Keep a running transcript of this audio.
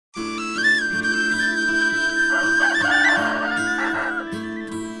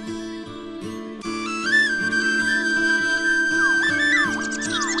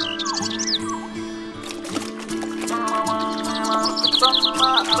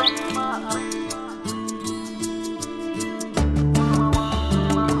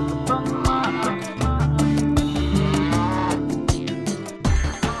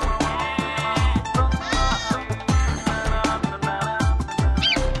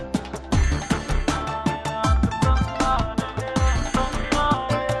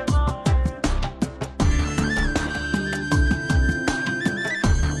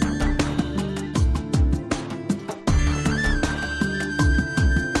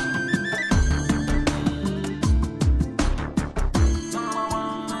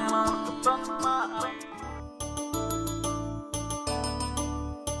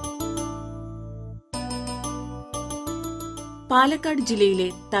പാലക്കാട് ജില്ലയിലെ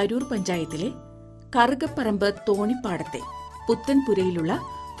തരൂർ പഞ്ചായത്തിലെ കറുകപ്പറമ്പ് തോണിപ്പാടത്തെ പുത്തൻപുരയിലുള്ള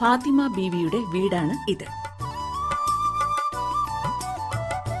ഫാത്തിമ ബീവിയുടെ വീടാണ് ഇത്.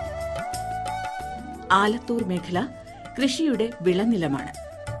 ആലത്തൂർ മേഖല കൃഷിയുടെ വിളനിലമാണ്.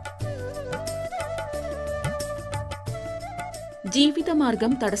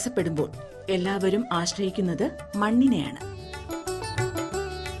 ജീവിതമാർഗം തടസ്സപ്പെടുമ്പോൾ എല്ലാവരും ആശ്രയിക്കുന്നത് മണ്ണിനെയാണ്.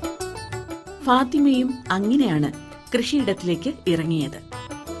 ഫാത്തിമയും അങ്ങനെയാണ് കൃഷിയിടത്തിലേക്ക് ഇറങ്ങിയത്.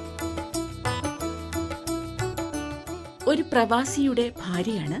 ഒരു പ്രവാസിയുടെ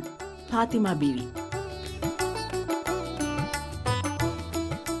ഭാര്യയാണ് ഫാത്തിമ ബീവി.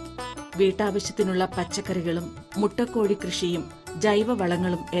 വീട്ടാവശ്യത്തിനുള്ള പച്ചക്കറികളും മുട്ടക്കോഴി കൃഷിയും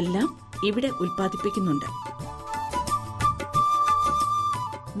ജൈവവളങ്ങളും എല്ലാം ഇവിടെ ഉൽപ്പാദിപ്പിക്കുന്നുണ്ട്.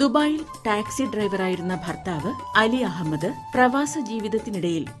 ദുബായിൽ ടാക്സി ഡ്രൈവറായിരുന്ന ഭർത്താവ് അലി അഹമ്മദ് പ്രവാസ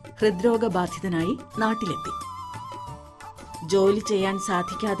ജീവിതത്തിനിടയിൽ ഹൃദ്രോഗബാധിതനായി നാട്ടിലെത്തി. ജോലി ചെയ്യാൻ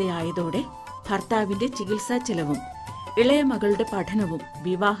സാധിക്കാതെയായതോടെ ഭർത്താവിന്റെ ചികിത്സാ ചെലവും ഇളയ മകളുടെ പഠനവും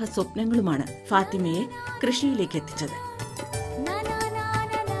വിവാഹ സ്വപ്നങ്ങളുമാണ് ഫാത്തിമയെ കൃഷിയിലേക്ക് എത്തിച്ചത്.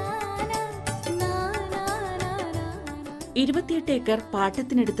 28 ഏക്കർ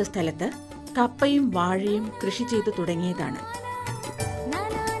പാട്ടത്തിനെടുത്ത സ്ഥലത്ത് കപ്പയും വാഴയും കൃഷി ചെയ്തു തുടങ്ങിയതാണ്.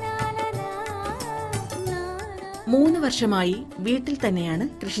 3 വർഷമായി വീട്ടിൽ തന്നെയാണ്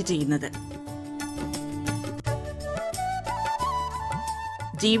കൃഷി ചെയ്യുന്നത്.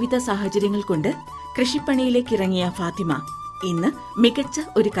 ജീവിത സാഹചര്യങ്ങൾ കൊണ്ട് കൃഷിപ്പണിയിലേക്ക് ഇറങ്ങിയ ഫാത്തിമ ഇന്ന് മികച്ച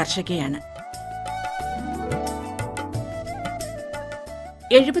ഒരു കർഷകയാണ്.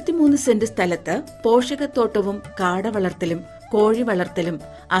 73 സെന്റ് സ്ഥലത്ത് പോഷകത്തോട്ടവും കാട വളർത്തലും കോഴി വളർത്തലും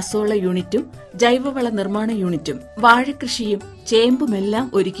അസോള യൂണിറ്റും ജൈവവള നിർമ്മാണ യൂണിറ്റും വാഴകൃഷിയും ചേമ്പുമെല്ലാം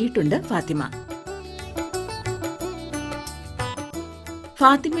ഒരുക്കിയിട്ടുണ്ട് ഫാത്തിമ.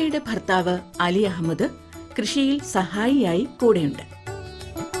 ഫാത്തിമയുടെ ഭർത്താവ് അലി അഹമ്മദ് കൃഷിയിൽ സഹായിയായി കൂടെയുണ്ട്.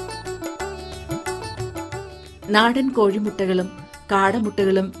 നാടൻ കോഴിമുട്ടകളും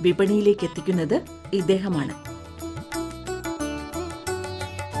കാടമുട്ടകളും വിപണിയിലേക്ക് എത്തിക്കുന്നത് ഇദ്ദേഹമാണ്.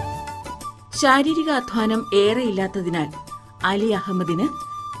 ശാരീരിക അധ്വാനം ഏറെയില്ലാത്തതിനാൽ അലി അഹമ്മദിന്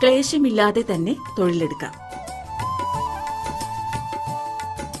ക്ലേശമില്ലാതെ തന്നെ തൊഴിലെടുക്കാം.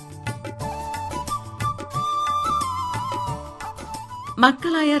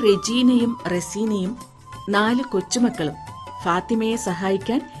 മക്കളായ റെജീനയും റസീനയും 4 കൊച്ചുമക്കളും ഫാത്തിമയെ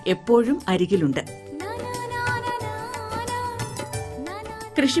സഹായിക്കാൻ എപ്പോഴും അരികിലുണ്ട്.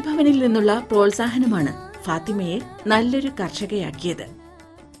 കൃഷിഭവനിൽ നിന്നുള്ള പ്രോത്സാഹനമാണ് ഫാത്തിമയെ നല്ലൊരു കർഷകയാക്കിയത്.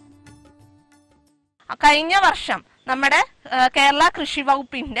 കഴിഞ്ഞ വർഷം നമ്മുടെ കേരള കൃഷി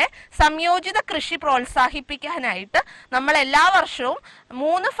വകുപ്പിന്റെ സംയോജിത കൃഷി പ്രോത്സാഹിപ്പിക്കാനായിട്ട് നമ്മൾ എല്ലാ വർഷവും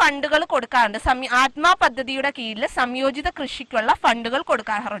 3 ഫണ്ടുകൾ കൊടുക്കാറുണ്ട്. ആത്മാ പദ്ധതിയുടെ കീഴിൽ സംയോജിത കൃഷിക്കുള്ള ഫണ്ടുകൾ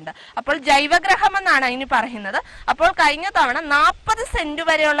കൊടുക്കാറുണ്ട്. അപ്പോൾ ജൈവഗ്രഹം എന്നാണ് അതിന് പറയുന്നത്. അപ്പോൾ കഴിഞ്ഞ തവണ 40 സെന്റ്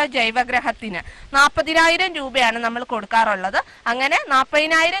വരെയുള്ള ജൈവഗ്രഹത്തിന് 40,000 രൂപയാണ് നമ്മൾ കൊടുക്കാറുള്ളത്. അങ്ങനെ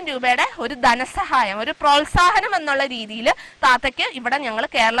 40,000 രൂപയുടെ ഒരു ധനസഹായം, ഒരു പ്രോത്സാഹനം എന്നുള്ള രീതിയിൽ താത്തയ്ക്ക് ഇവിടെ ഞങ്ങൾ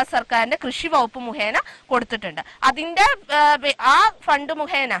കേരള സർക്കാരിന്റെ കൃഷി വകുപ്പ് മുഖേന കൊടുത്തിട്ടുണ്ട്. അതിന്റെ ആ ഫണ്ട്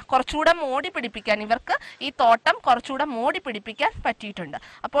മുഖേന കുറച്ചുകൂടെ മോടി പിടിപ്പിക്കാൻ, ഇവർക്ക് ഈ തോട്ടം കുറച്ചുകൂടെ മോടി പിടിപ്പിക്കാൻ പറ്റിയിട്ടുണ്ട്.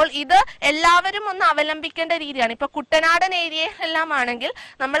 അപ്പോൾ ഇത് എല്ലാവരും ഒന്ന് അവലംബിക്കേണ്ട രീതിയാണ്. ഇപ്പൊ കുട്ടനാടൻ ഏരിയയിലെല്ലാം ആണെങ്കിൽ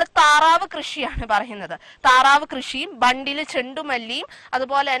നമ്മൾ താറാവ് കൃഷിയാണ് പറയുന്നത്. താറാവ് കൃഷിയും ബണ്ടിൽ ചെണ്ടുമല്ലിയും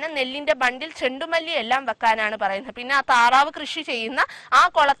അതുപോലെ തന്നെ നെല്ലിന്റെ ബണ്ടിൽ ചെണ്ടുമല്ലി എല്ലാം വെക്കാനാണ് പറയുന്നത്. പിന്നെ ആ താറാവ് കൃഷി ചെയ്യുന്ന ആ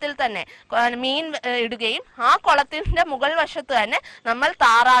കുളത്തിൽ തന്നെ മീൻ ഇടുകയും ആ കുളത്തിന്റെ മുകൾ വശത്ത് തന്നെ നമ്മൾ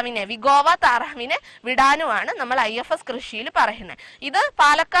താറാവിനെ, വിഗോവ താറാവിനെ വിടാനുമാണ് നമ്മൾ IFS കൃഷിയിൽ പറയുന്നത്. ഇത്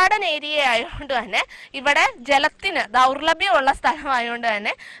പാലക്കാടൻ ഏരിയ ആയതുകൊണ്ട് തന്നെ ഇവിടെ ജലത്തിന് ദൗർലഭ്യമുള്ള സ്ഥലമായതുകൊണ്ട്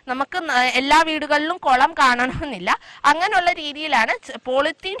തന്നെ നമുക്ക് എല്ലാ വീടുകളിലും കുളം കാണണമെന്നില്ല. അങ്ങനെയുള്ള രീതിയിലാണ്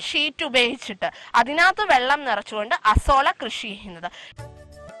പോളിത്തീൻ ഷീറ്റ് ഉപയോഗിച്ചിട്ട് അതിനകത്ത് വെള്ളം നിറച്ചുകൊണ്ട് അസോള കൃഷി ചെയ്യുന്നത്.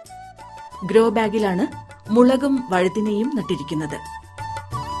 ഗ്രോ ബാഗിലാണ് മുളകും വഴുതിനയും നട്ടിരിക്കുന്നത്.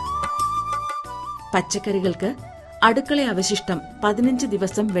 പച്ചക്കറികൾക്ക് അടുക്കള അവശിഷ്ടം 15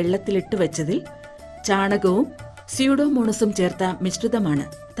 ദിവസം വെള്ളത്തിലിട്ട് വെച്ചതിൽ ചാണകവും സ്യൂഡോമോണസും ചേർത്ത മിശ്രിതമാണ്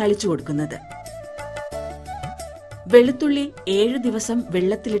തളിച്ചു കൊടുക്കുന്നത്. വെളുത്തുള്ളി 7 ദിവസം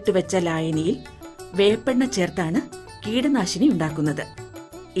വെള്ളത്തിലിട്ട് വെച്ച ലായനിയിൽ വേപ്പെണ്ണ ചേർത്താണ് കീടനാശിനി ഉണ്ടാക്കുന്നത്.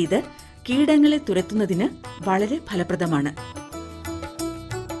 ഇത് കീടങ്ങളെ തുരത്തുന്നതിന് വളരെ ഫലപ്രദമാണ്.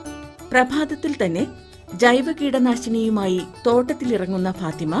 പ്രഭാതത്തിൽ തന്നെ ജൈവ കീടനാശിനിയുമായി തോട്ടത്തിലിറങ്ങുന്ന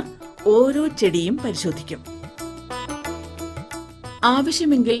ഫാത്തിമ ഓരോ ചെടിയും പരിശോധിക്കും.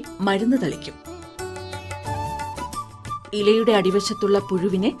 ആവശ്യമെങ്കിൽ മരുന്ന് തളിക്കും. ഇലയുടെ അടിവശത്തുള്ള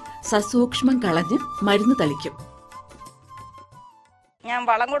പുഴുവിനെ സസൂക്ഷ്മം കളഞ്ഞ് മരുന്ന് തളിക്കും. ഞാൻ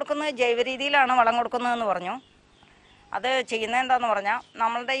വളം കൊടുക്കുന്നത് ജൈവ രീതിയിലാണ് വളം കൊടുക്കുന്നതെന്ന് പറഞ്ഞു. അത് ചെയ്യുന്നത് എന്താന്ന് പറഞ്ഞാൽ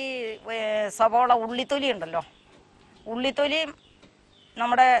നമ്മളുടെ ഈ സവോള ഉള്ളിത്തൊലി ഉണ്ടല്ലോ, ഉള്ളിത്തൊലിയും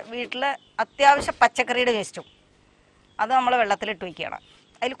നമ്മുടെ വീട്ടിൽ അത്യാവശ്യം പച്ചക്കറിയുടെ വേസ്റ്റും അത് നമ്മൾ വെള്ളത്തിലിട്ട് വയ്ക്കുകയാണ്.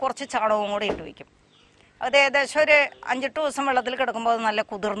 അതിൽ കുറച്ച് ചാണകവും കൂടെ ഇട്ട് വയ്ക്കും. അത് ഏകദേശം ഒരു 5-8 ദിവസം വെള്ളത്തിൽ കിടക്കുമ്പോൾ അത് നല്ല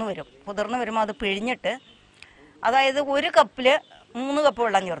കുതിർന്ന് വരുമ്പോൾ അത് പിഴിഞ്ഞിട്ട്, അതായത് 1 കപ്പിൽ 3 കപ്പ്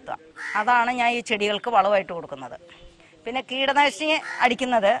വെള്ളം ചേർത്തുക. അതാണ് ഞാൻ ഈ ചെടികൾക്ക് വളമായിട്ട് കൊടുക്കുന്നത്. പിന്നെ കീടനാശിനി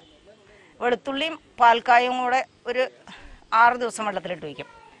അടിക്കുന്നത് വെളുത്തുള്ളിയും പാൽക്കായും കൂടെ ഒരു 6 ദിവസം വെള്ളത്തിലിട്ട് വയ്ക്കും.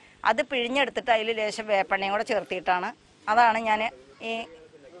 അത് പിഴിഞ്ഞെടുത്തിട്ട് അതിൽ ലേശം വേപ്പെണ്ണയും കൂടെ ചേർത്തിയിട്ടാണ് അതാണ് ഞാൻ ഈ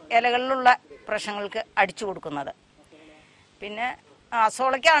ഇലകളിലുള്ള പ്രശ്നങ്ങൾക്ക് അടിച്ചു കൊടുക്കുന്നത്. പിന്നെ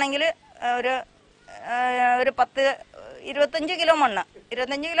അസോളയ്ക്കാണെങ്കിൽ ഒരു 25 കിലോ മണ്ണ്,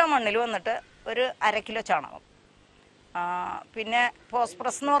 25 കിലോ മണ്ണിൽ വന്നിട്ട് ഒരു 1/2 കിലോ ചാണകം, പിന്നെ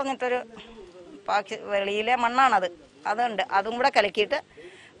ഫോസ്ഫറസ് എന്ന് പറഞ്ഞിട്ടൊരു വെളിയിലെ മണ്ണാണത്, അതുണ്ട്. അതും കൂടെ കലക്കിയിട്ട്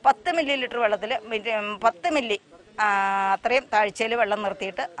 10 മില്ലി ലിറ്റർ വെള്ളത്തിൽ 10 മില്ലി അത്രയും താഴ്ചയിൽ വെള്ളം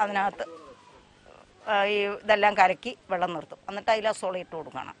നിർത്തിയിട്ട് അതിനകത്ത് ഈ ഇതെല്ലാം കലക്കി വെള്ളം നിർത്തും. എന്നിട്ട് അതിൽ അസോള ഇട്ട്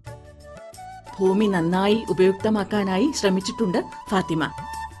കൊടുക്കണം. ഭൂമി നന്നായി ഉപയുക്തമാക്കാനായി ശ്രമിച്ചിട്ടുണ്ട് ഫാത്തിമ.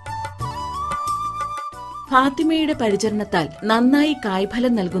 ഫാത്തിമയുടെ പരിചരണത്താൽ നന്നായി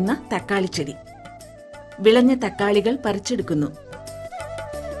കായ്ഫലം നൽകുന്ന തക്കാളിച്ചെടി. വിളഞ്ഞ തക്കാളികൾ പറിച്ചെടുക്കുന്നു.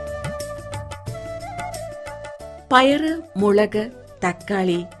 പയറ്, മുളക്,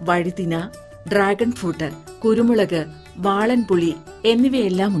 തക്കാളി, വഴുതിന, ഡ്രാഗൺ ഫ്രൂട്ട്, കുരുമുളക്, വാളൻപുളി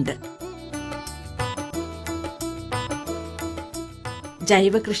എന്നിവയെല്ലാമുണ്ട്.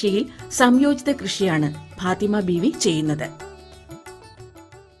 ജൈവകൃഷിയിൽ സംയോജിത കൃഷിയാണ് ഫാത്തിമ ബീവി ചെയ്യുന്നത്.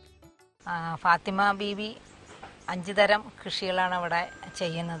 ഫാത്തിമ ബീവി 5 തരം കൃഷികളാണ് ഇവിടെ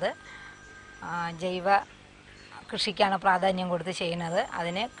ചെയ്യുന്നത്. ജൈവ കൃഷിക്കാണ് പ്രാധാന്യം കൊടുത്ത് ചെയ്യുന്നത്.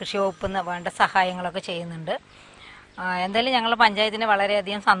 അതിന് കൃഷി വകുപ്പിൽ നിന്ന് വേണ്ട സഹായങ്ങളൊക്കെ ചെയ്യുന്നുണ്ട്. എന്തായാലും ഞങ്ങളുടെ പഞ്ചായത്തിന്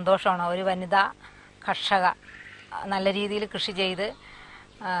വളരെയധികം സന്തോഷമാണ്. ഒരു വനിതാ കർഷക നല്ല രീതിയിൽ കൃഷി ചെയ്ത്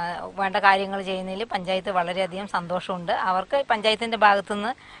വേണ്ട കാര്യങ്ങൾ ചെയ്യുന്നതിൽ പഞ്ചായത്ത് വളരെയധികം സന്തോഷമുണ്ട്. അവർക്ക് പഞ്ചായത്തിൻ്റെ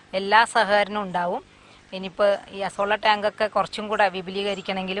ഭാഗത്തുനിന്ന് എല്ലാ സഹകരണവും ഉണ്ടാവും. ഇനിയിപ്പോൾ ഈ അസോള ടാങ്കൊക്കെ കുറച്ചും കൂടെ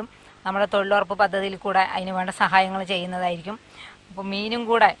വിപുലീകരിക്കണമെങ്കിലും നമ്മുടെ തൊഴിലുറപ്പ് പദ്ധതിയിൽ കൂടെ അതിന് വേണ്ട സഹായങ്ങൾ ചെയ്യുന്നതായിരിക്കും. അപ്പോൾ മീനും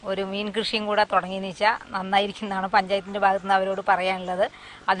കൂടെ ഒരു മീൻ കൃഷിയും കൂടെ തുടങ്ങിയെന്ന് വെച്ചാൽ നന്നായിരിക്കും എന്നാണ് പഞ്ചായത്തിൻ്റെ ഭാഗത്തുനിന്ന് അവരോട് പറയാനുള്ളത്.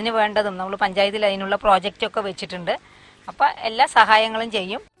 അതിന് വേണ്ടതും നമ്മൾ പഞ്ചായത്തിൽ അതിനുള്ള പ്രോജക്റ്റൊക്കെ വെച്ചിട്ടുണ്ട്. അപ്പോൾ എല്ലാ സഹായങ്ങളും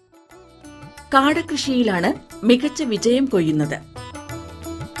ചെയ്യും. കാടകൃഷിയിലാണ് മികച്ച വിജയം കൊയ്യുന്നത്.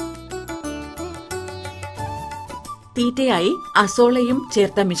 തീറ്റയായി അസോളയും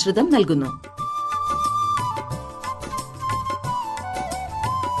ചേർത്ത മിശ്രിതം നൽകുന്നു.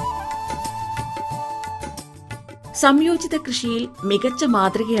 സംയോജിത കൃഷിയിൽ മികച്ച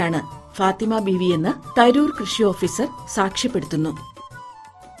മാതൃകയാണ് ഫാത്തിമ ബീവിയെന്ന് തരൂർ കൃഷി ഓഫീസർ സാക്ഷ്യപ്പെടുത്തുന്നു.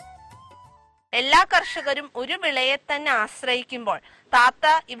 എല്ലാ കർഷകരും ഒരു വിളയെ തന്നെ ആശ്രയിക്കുമ്പോൾ താത്ത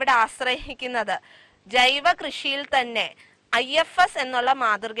ഇവിടെ ആശ്രയിക്കുന്നത് ജൈവ കൃഷിയിൽ തന്നെ IFS എന്നുള്ള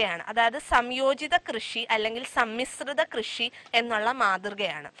മാതൃകയാണ്. അതായത് സംയോജിത കൃഷി അല്ലെങ്കിൽ സമ്മിശ്രിത കൃഷി എന്നുള്ള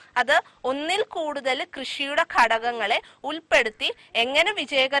മാതൃകയാണ്. അത് ഒന്നിൽ കൂടുതൽ കൃഷിയുടെ ഘടകങ്ങളെ ഉൾപ്പെടുത്തി എങ്ങനെ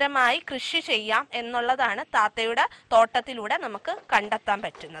വിജയകരമായി കൃഷി ചെയ്യാം എന്നുള്ളതാണ് താത്തയുടെ തോട്ടത്തിലൂടെ നമുക്ക് കണ്ടെത്താൻ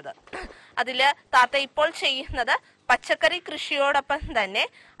പറ്റുന്നത്. അതില് താത്ത ഇപ്പോൾ ചെയ്യുന്നത് പച്ചക്കറി കൃഷിയോടൊപ്പം തന്നെ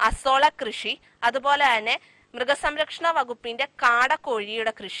അസോള കൃഷി, അതുപോലെ തന്നെ മൃഗസംരക്ഷണ വകുപ്പിന്റെ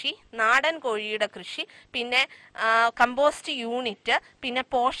കാടക്കോഴിയുടെ കൃഷി, നാടൻ കോഴിയുടെ കൃഷി, പിന്നെ കമ്പോസ്റ്റ് യൂണിറ്റ്, പിന്നെ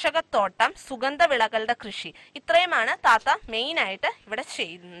പോഷകത്തോട്ടം, സുഗന്ധവിളകളുടെ കൃഷി, ഇത്രയുമാണ് താത്ത മെയിനായിട്ട് ഇവിടെ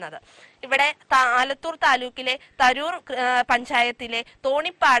ചെയ്യുന്നത്. ഇവിടെ ആലത്തൂർ താലൂക്കിലെ തരൂർ പഞ്ചായത്തിലെ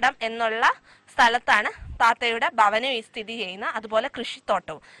തോണിപ്പാടം എന്നുള്ള സ്ഥലത്താണ് താത്തയുടെ ഭവനം സ്ഥിതി ചെയ്യുന്ന. അതുപോലെ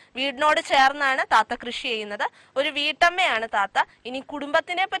കൃഷിത്തോട്ടവും വീടിനോട് ചേർന്നാണ് താത്ത കൃഷി ചെയ്യുന്നത്. ഒരു വീട്ടമ്മയാണ് താത്ത. ഇനി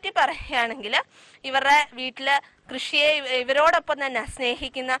കുടുംബത്തിനെ പറ്റി പറയുകയാണെങ്കിൽ ഇവരുടെ വീട്ടില് കൃഷിയെ ഇവരോടൊപ്പം തന്നെ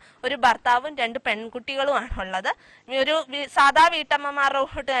സ്നേഹിക്കുന്ന ഒരു ഭർത്താവും 2 പെൺകുട്ടികളുമാണ് ഉള്ളത്. ഒരു സാധാ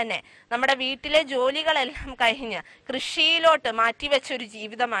വീട്ടമ്മമാരോട്ട് തന്നെ നമ്മുടെ വീട്ടിലെ ജോലികളെല്ലാം കഴിഞ്ഞ് കൃഷിയിലോട്ട് മാറ്റിവെച്ചൊരു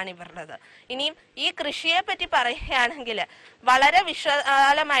ജീവിതമാണ് ഇവരുടേത്. ഇനിയും ഈ കൃഷിയെ പറ്റി പറയുകയാണെങ്കിൽ വളരെ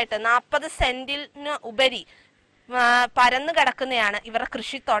വിശാലമായിട്ട് 40 സെന്റിന് ഉപരി പരന്നു കിടക്കുന്നതാണ് ഇവരുടെ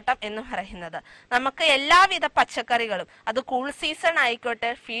കൃഷിത്തോട്ടം എന്ന് പറയുന്നത്. നമുക്ക് എല്ലാവിധ പച്ചക്കറികളും, അത് കൂൾ സീസൺ ആയിക്കോട്ടെ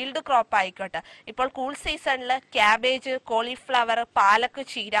ഫീൽഡ് ക്രോപ്പ് ആയിക്കോട്ടെ, ഇപ്പോൾ കൂൾ സീസണിൽ ക്യാബേജ്, കോളിഫ്ലവർ, പാലക്ക്,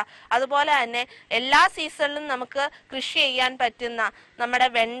 ചീര, അതുപോലെ തന്നെ എല്ലാ സീസണിലും നമുക്ക് കൃഷി ചെയ്യാൻ പറ്റുന്ന നമ്മുടെ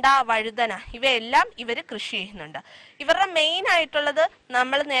വെണ്ട, വഴുതന, ഇവയെല്ലാം ഇവർ കൃഷി ചെയ്യുന്നുണ്ട്. ഇവരുടെ മെയിൻ ആയിട്ടുള്ളത്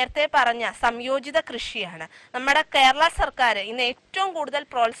നമ്മൾ നേരത്തെ പറഞ്ഞ സംയോജിത കൃഷിയാണ്. നമ്മുടെ കേരള സർക്കാർ ഇന്ന് ഏറ്റവും കൂടുതൽ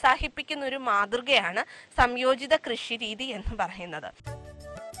പ്രോത്സാഹിപ്പിക്കുന്ന ഒരു മാതൃകയാണ് സംയോജിത കൃഷി രീതി എന്ന് പറയുന്നത്.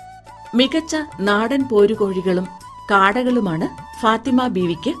 മികച്ച നാടൻ പോരുകോഴികളും കാടകളുമാണ് ഫാത്തിമ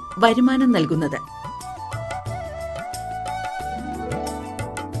ബീവിക്ക് വരുമാനം നൽകുന്നത്.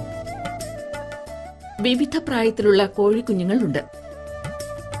 വിവിധ പ്രായത്തിലുള്ള കോഴിക്കുഞ്ഞുങ്ങളുണ്ട്.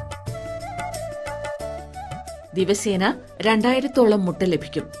 ദിവസേന 2000-ഓളം മുട്ട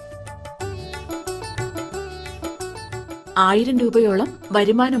ലഭിക്കും. 1000 രൂപയോളം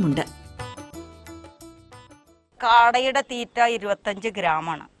വരുമാനമുണ്ട്. കാടയുടെ തീറ്റ 25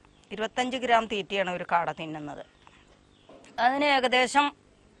 ഗ്രാമാണ്. 25 ഗ്രാം തീറ്റയാണ് ഒരു കാട തിന്നുന്നത്. അതിന് ഏകദേശം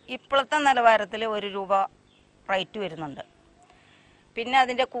ഇപ്പോഴത്തെ നിലവാരത്തിൽ 1 രൂപ റേറ്റ് വരുന്നുണ്ട്. പിന്നെ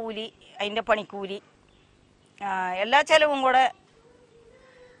അതിൻ്റെ കൂലി, അതിൻ്റെ പണിക്കൂലി, എല്ലാ ചിലവും കൂടെ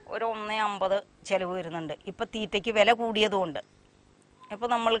ഒരു 1.50 ചിലവ് വരുന്നുണ്ട്. ഇപ്പോൾ തീറ്റയ്ക്ക് വില കൂടിയതുകൊണ്ട് ഇപ്പോൾ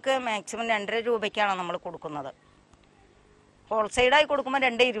നമ്മൾക്ക് മാക്സിമം 2.5 രൂപയ്ക്കാണ് നമ്മൾ കൊടുക്കുന്നത്. ഹോൾസെയിലായി കൊടുക്കുമ്പോൾ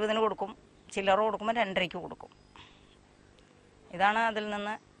 2.20 കൊടുക്കും, ചില്ലറ കൊടുക്കുമ്പോൾ 2.5 കൊടുക്കും. ഇതാണ് അതിൽ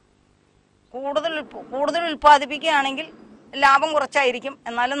നിന്ന് കൂടുതൽ ഉൽപ്പാദിപ്പിക്കുകയാണെങ്കിൽ ലാഭം കുറച്ചായിരിക്കും,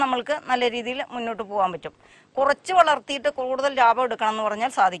 എന്നാലും നമ്മൾക്ക് നല്ല രീതിയിൽ മുന്നോട്ട് പോകാൻ പറ്റും. കുറച്ച് വളർത്തിയിട്ട് കൂടുതൽ ലാഭം എടുക്കണം എന്ന്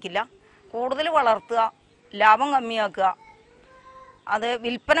പറഞ്ഞാൽ സാധിക്കില്ല. കൂടുതൽ വളർത്തുക, ലാഭം കമ്മിയാക്കുക, അത്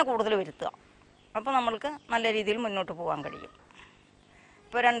വിൽപ്പന കൂടുതൽ വരുത്തുക. അപ്പോൾ നമ്മൾക്ക് നല്ല രീതിയിൽ മുന്നോട്ട് പോകാൻ കഴിയും.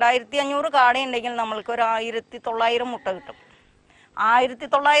 ഇപ്പോൾ 2500 കാടയുണ്ടെങ്കിൽ നമ്മൾക്ക് ഒരു 1900 മുട്ട കിട്ടും.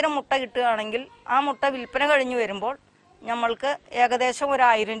 1900 മുട്ട കിട്ടുകയാണെങ്കിൽ ആ മുട്ട വിൽപ്പന കഴിഞ്ഞ് വരുമ്പോൾ നമ്മൾക്ക് ഏകദേശം ഒരു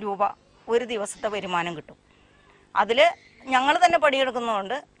 1000 രൂപ ഒരു ദിവസത്തെ വരുമാനം കിട്ടും. അതിൽ ഞങ്ങൾ തന്നെ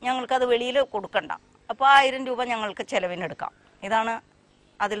പണിയെടുക്കുന്നതുകൊണ്ട് ഞങ്ങൾക്കത് വെളിയിൽ കൊടുക്കണ്ട. അപ്പോൾ 1000 രൂപ ഞങ്ങൾക്ക് ചെലവിനെടുക്കാം. ഇതാണ്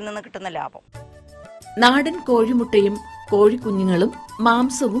അതിൽ നിന്ന് കിട്ടുന്ന ലാഭം. നാടൻ കോഴിമുട്ടയും കോഴിക്കുഞ്ഞുങ്ങളും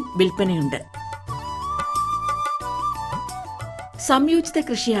മാംസവും വിൽപ്പനയുണ്ട്. സംയോജിത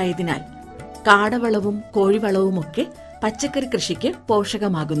കൃഷിയായതിനാൽ കാടവളവും കോഴിവളവുമൊക്കെ പച്ചക്കറി കൃഷിക്ക്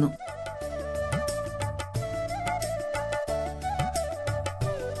പോഷകമാകുന്നു.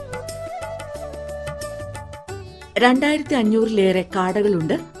 2500-ലേറെ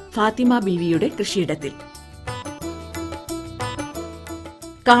കാടകളുണ്ട് ഫാത്തിമ ബീവിയുടെ കൃഷിയിടത്തിൽ.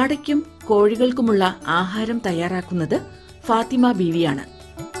 കാടയ്ക്കും കോഴികൾക്കുമുള്ള ആഹാരം തയ്യാറാക്കുന്നത് ഫാത്തിമ ബീവിയാണ്.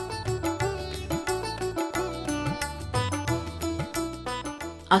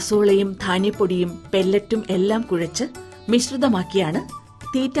 അസോളയും ധാന്യപ്പൊടിയും പെല്ലറ്റും എല്ലാം കുഴച്ച് മിശ്രിതമാക്കിയാണ്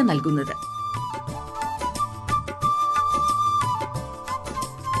തീറ്റ നൽകുന്നത്.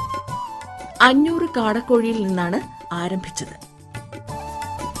 അഞ്ഞൂറ് കാടക്കോഴിയിൽ നിന്നാണ് ആരംഭിച്ചത്.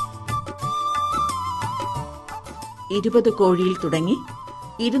 20 കോഴിയിൽ തുടങ്ങി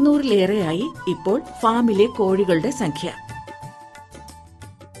 200-ലേറെയായി ഇപ്പോൾ ഫാമിലെ കോഴികളുടെ സംഖ്യ.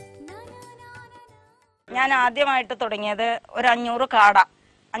 ഞാൻ ആദ്യമായിട്ട് തുടങ്ങിയത് ഒരു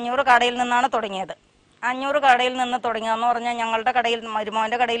 500 കാടയിൽ നിന്നാണ് തുടങ്ങിയത്. 500 കാടയിൽ നിന്ന് തുടങ്ങിയെന്ന് പറഞ്ഞാൽ ഞങ്ങളുടെ കടയിൽ,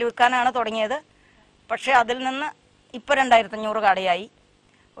 മരുമോൻ്റെ കടയിൽ വിൽക്കാനാണ് തുടങ്ങിയത്. പക്ഷേ അതിൽ നിന്ന് ഇപ്പോൾ 2500 കാടയായി.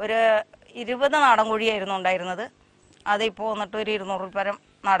 ഒരു 20 നാടൻ കോഴിയായിരുന്നു ഉണ്ടായിരുന്നത്. അതിപ്പോൾ വന്നിട്ട് ഒരു 200 പരം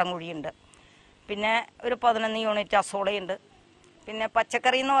നാടൻ കോഴിയുണ്ട്. പിന്നെ ഒരു 11 യൂണിറ്റ് അസോളയുണ്ട്. പിന്നെ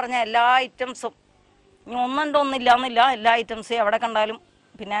പച്ചക്കറി എന്ന് പറഞ്ഞാൽ എല്ലാ ഐറ്റംസും, ഇനി ഒന്നുണ്ടോന്നില്ല, എല്ലാ ഐറ്റംസും എവിടെ കണ്ടാലും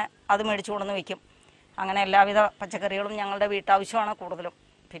പിന്നെ അത് മേടിച്ചു കൊണ്ടുവന്ന് വയ്ക്കും. അങ്ങനെ എല്ലാവിധ പച്ചക്കറികളും ഞങ്ങളുടെ വീട്ടാവശ്യമാണ് കൂടുതലും.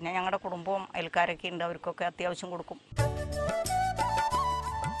 പിന്നെ ഞങ്ങളുടെ കുടുംബവും അയൽക്കാരൊക്കെ ഉണ്ട്, അവർക്കൊക്കെ അത്യാവശ്യം കൊടുക്കും.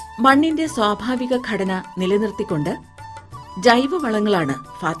 മണ്ണിന്റെ സ്വാഭാവിക ഘടന നിലനിർത്തിക്കൊണ്ട് ജൈവവളങ്ങളാണ്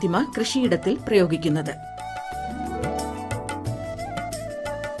ഫാത്തിമ കൃഷിയിടത്തിൽ പ്രയോഗിക്കുന്നത്.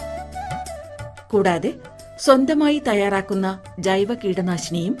 കൂടാതെ സ്വന്തമായി തയ്യാറാക്കുന്ന ജൈവ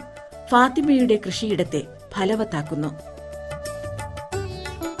കീടനാശിനിയും ഫാത്തിമയുടെ കൃഷിയിടത്തെ ഫലവത്താക്കുന്നു.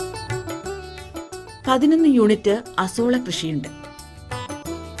 11 യൂണിറ്റ് അസോള കൃഷിയുണ്ട്.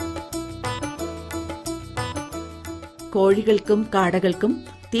 കോഴികൾക്കും കാടകൾക്കും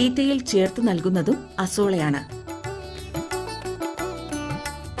തീറ്റയിൽ ചേർത്ത് നൽകുന്നതും അസോളയാണ്.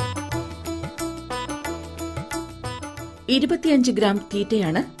 25 ഗ്രാം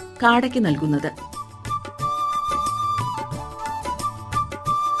തീറ്റയാണ് കാടയ്ക്ക് നൽകുന്നത്.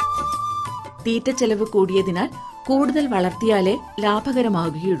 തീറ്റ ചെലവ് കൂടിയതിനാൽ കൂടുതൽ വളർത്തിയാലേ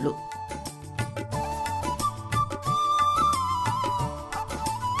ലാഭകരമാകുകയുള്ളൂ.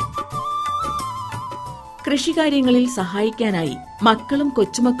 കൃഷികാര്യങ്ങളിൽ സഹായിക്കാനായി മക്കളും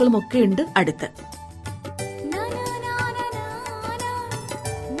കൊച്ചുമക്കളുമൊക്കെയുണ്ട് അടുത്ത്.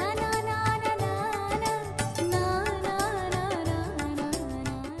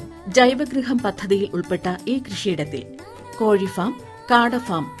 ജൈവഗൃഹം പദ്ധതിയിൽ ഉൾപ്പെട്ട ഈ കൃഷിയിടത്തിൽ കോഴിഫാം,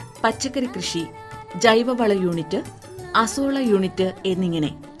 കാടഫാം, പച്ചക്കറി കൃഷി, ജൈവവള യൂണിറ്റ്, അസോള യൂണിറ്റ്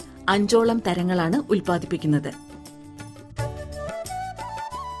എന്നിങ്ങനെ 5ഓളം തരങ്ങളാണ് ഉൽപ്പാദിപ്പിക്കുന്നത്.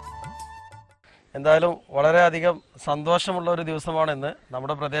 എന്തായാലും വളരെയധികം സന്തോഷമുള്ള ഒരു ദിവസമാണെന്ന്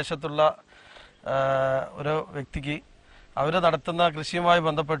നമ്മുടെ പ്രദേശത്തുള്ള ഒരു വ്യക്തിക്ക് അവർ നടത്തുന്ന കൃഷിയുമായി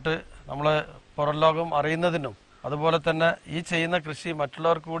ബന്ധപ്പെട്ട് നമ്മൾ പുറം ലോകം അറിയുന്നതിനും അതുപോലെ തന്നെ ഈ ചെയ്യുന്ന കൃഷി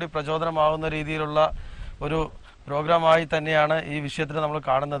മറ്റുള്ളവർക്ക് കൂടി പ്രചോദനമാകുന്ന രീതിയിലുള്ള ഒരു പ്രോഗ്രാമായി തന്നെയാണ് ഈ വിഷയത്തിൽ നമ്മൾ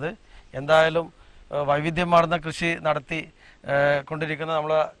കാണുന്നത്. എന്തായാലും വൈവിധ്യമാർന്ന കൃഷി നടത്തി കൊണ്ടിരിക്കുന്ന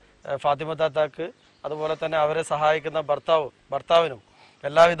നമ്മളെ ഫാത്തിമ താത്താക്ക് അതുപോലെ തന്നെ അവരെ സഹായിക്കുന്ന ഭർത്താവിനും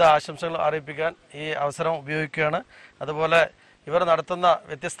എല്ലാവിധ ആശംസകളും അറിയിപ്പിക്കാൻ ഈ അവസരം ഉപയോഗിക്കുകയാണ്. അതുപോലെ ഇവർ നടത്തുന്ന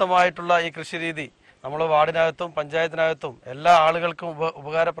വ്യത്യസ്തമായിട്ടുള്ള ഈ കൃഷിരീതി നമ്മൾ വാർഡിനകത്തും പഞ്ചായത്തിനകത്തും എല്ലാ ആളുകൾക്കും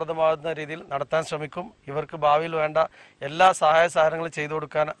ഉപകാരപ്രദമാകുന്ന രീതിയിൽ നടത്താൻ ശ്രമിക്കും. ഇവർക്ക് ഭാവിയിൽ വേണ്ട എല്ലാ സഹായ സഹകരണങ്ങളും ചെയ്തു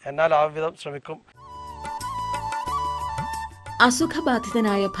കൊടുക്കാൻ എന്നാൽ ആവിധം ശ്രമിക്കും.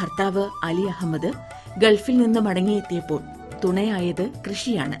 അസുഖബാധിതനായ ഭർത്താവ് അലി അഹമ്മദ് ഗൾഫിൽ നിന്ന് മടങ്ങിയെത്തിയപ്പോൾ തുണയായത്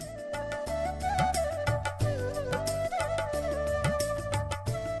കൃഷിയാണ്.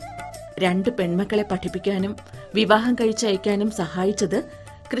 രണ്ട് പെൺമക്കളെ പഠിപ്പിക്കാനും വിവാഹം കഴിച്ചയക്കാനും സഹായിച്ചത്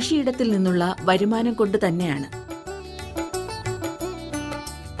കൃഷിയിടത്തിൽ നിന്നുള്ള വരുമാനം കൊണ്ട് തന്നെയാണ്.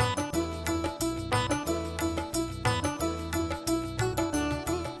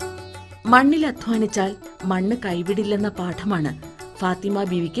 മണ്ണിൽ അധ്വാനിച്ചാൽ മണ്ണ് കൈവിടില്ലെന്ന പാഠമാണ് ഫാത്തിമ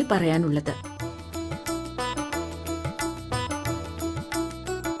ബീവിക്ക് പറയാനുള്ളത്.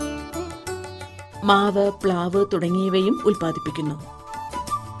 മാവ്, പ്ലാവ് തുടങ്ങിയവയും ഉൽപ്പാദിപ്പിക്കുന്നു.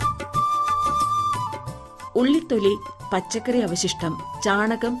 ഉള്ളിത്തൊലി, പച്ചക്കറി അവശിഷ്ടം,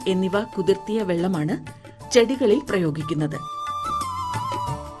 ചാണകം എന്നിവ കുതിർത്തിയ വെള്ളമാണ് ചെടികളിൽ പ്രയോഗിക്കുന്നത്.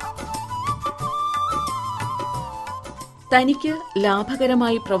 തനിക്ക്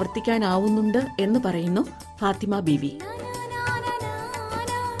ലാഭകരമായി പ്രവർത്തിക്കാനാവുന്നുണ്ട് എന്ന് പറയുന്നു ഫാത്തിമ ബീവി.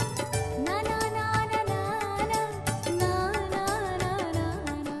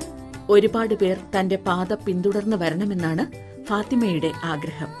 ഒരുപാട് പേർ തന്റെ പാത പിന്തുടർന്നു വരണമെന്നാണ് ഫാത്തിമയുടെ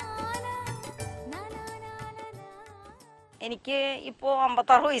ആഗ്രഹം. എനിക്ക് ഇപ്പോൾ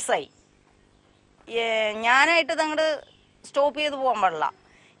 56 വയസ്സായി. ഞാനായിട്ട് ഇതങ്ങോട്ട് സ്റ്റോപ്പ് ചെയ്ത് പോകാൻ പാടില്ല.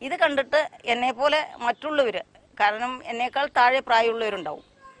 ഇത് കണ്ടിട്ട് എന്നെപ്പോലെ മറ്റുള്ളവർ, കാരണം എന്നേക്കാൾ താഴെ പ്രായമുള്ളവരുണ്ടാവും,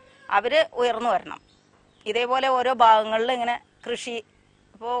 അവർ ഉയർന്നു വരണം. ഇതേപോലെ ഓരോ ഭാഗങ്ങളിൽ ഇങ്ങനെ കൃഷി,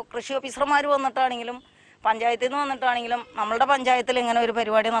 ഇപ്പോൾ കൃഷി ഓഫീസർമാർ വന്നിട്ടാണെങ്കിലും പഞ്ചായത്തിൽ നിന്ന് വന്നിട്ടാണെങ്കിലും നമ്മളുടെ പഞ്ചായത്തിൽ ഇങ്ങനെ ഒരു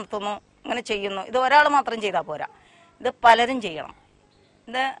പരിപാടി നടത്തുന്നു, ഇങ്ങനെ ചെയ്യുന്നു. ഇത് ഒരാൾ മാത്രം ചെയ്താൽ പോരാ, ഇത് പലരും ചെയ്യണം.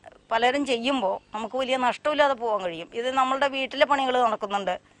 ഇത് പലരും ചെയ്യുമ്പോൾ നമുക്ക് വലിയ നഷ്ടമില്ലാതെ പോകാൻ കഴിയും. ഇത് നമ്മളുടെ വീട്ടിലെ പണികൾ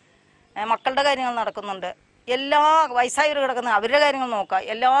നടക്കുന്നുണ്ട്, മക്കളുടെ കാര്യങ്ങൾ നടക്കുന്നുണ്ട്, എല്ലാ വയസ്സായവർ കിടക്കുന്ന അവരുടെ കാര്യങ്ങൾ നോക്കുക,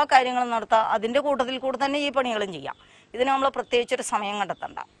 എല്ലാ കാര്യങ്ങളും നടത്തുക. അതിൻ്റെ കൂട്ടത്തിൽ കൂടെ തന്നെ ഈ പണികളും ചെയ്യാം. ഇതിന് നമ്മൾ പ്രത്യേകിച്ചൊരു സമയം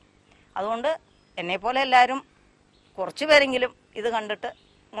കണ്ടെത്തണ്ട. അതുകൊണ്ട് എന്നെപ്പോലെ എല്ലാവരും കുറച്ച് പേരെങ്കിലും ഇത് കണ്ടിട്ട്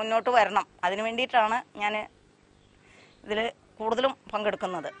മുന്നോട്ട് വരണം. അതിനു വേണ്ടിയിട്ടാണ് ഞാൻ ഇതിൽ കൂടുതലും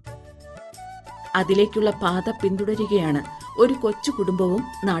പങ്കെടുക്കുന്നത്. അതിലേക്കുള്ള പാത പിന്തുടരുകയാണ് ഒരു കൊച്ചു കുടുംബവും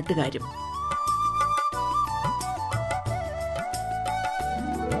നാട്ടുകാരും.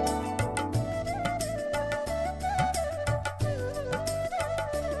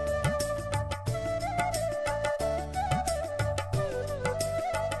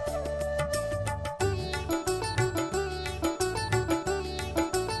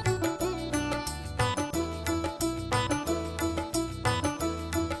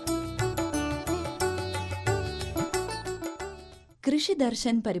 കൃഷി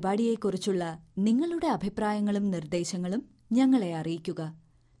ദർശൻ പരിപാടിയെക്കുറിച്ചുള്ള നിങ്ങളുടെ അഭിപ്രായങ്ങളും നിർദ്ദേശങ്ങളും ഞങ്ങളെ അറിയിക്കുക.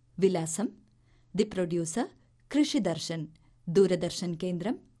 വിലാസം: ദി പ്രൊഡ്യൂസർ, കൃഷി ദർശൻ, ദൂരദർശൻ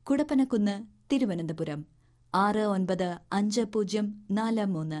കേന്ദ്രം, Kudappanakunnu, Thiruvananthapuram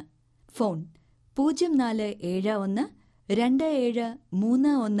 695043. Phone 0471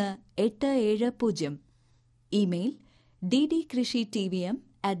 27318770. Email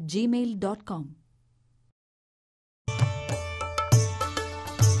ddkrishitvom@gmail.com.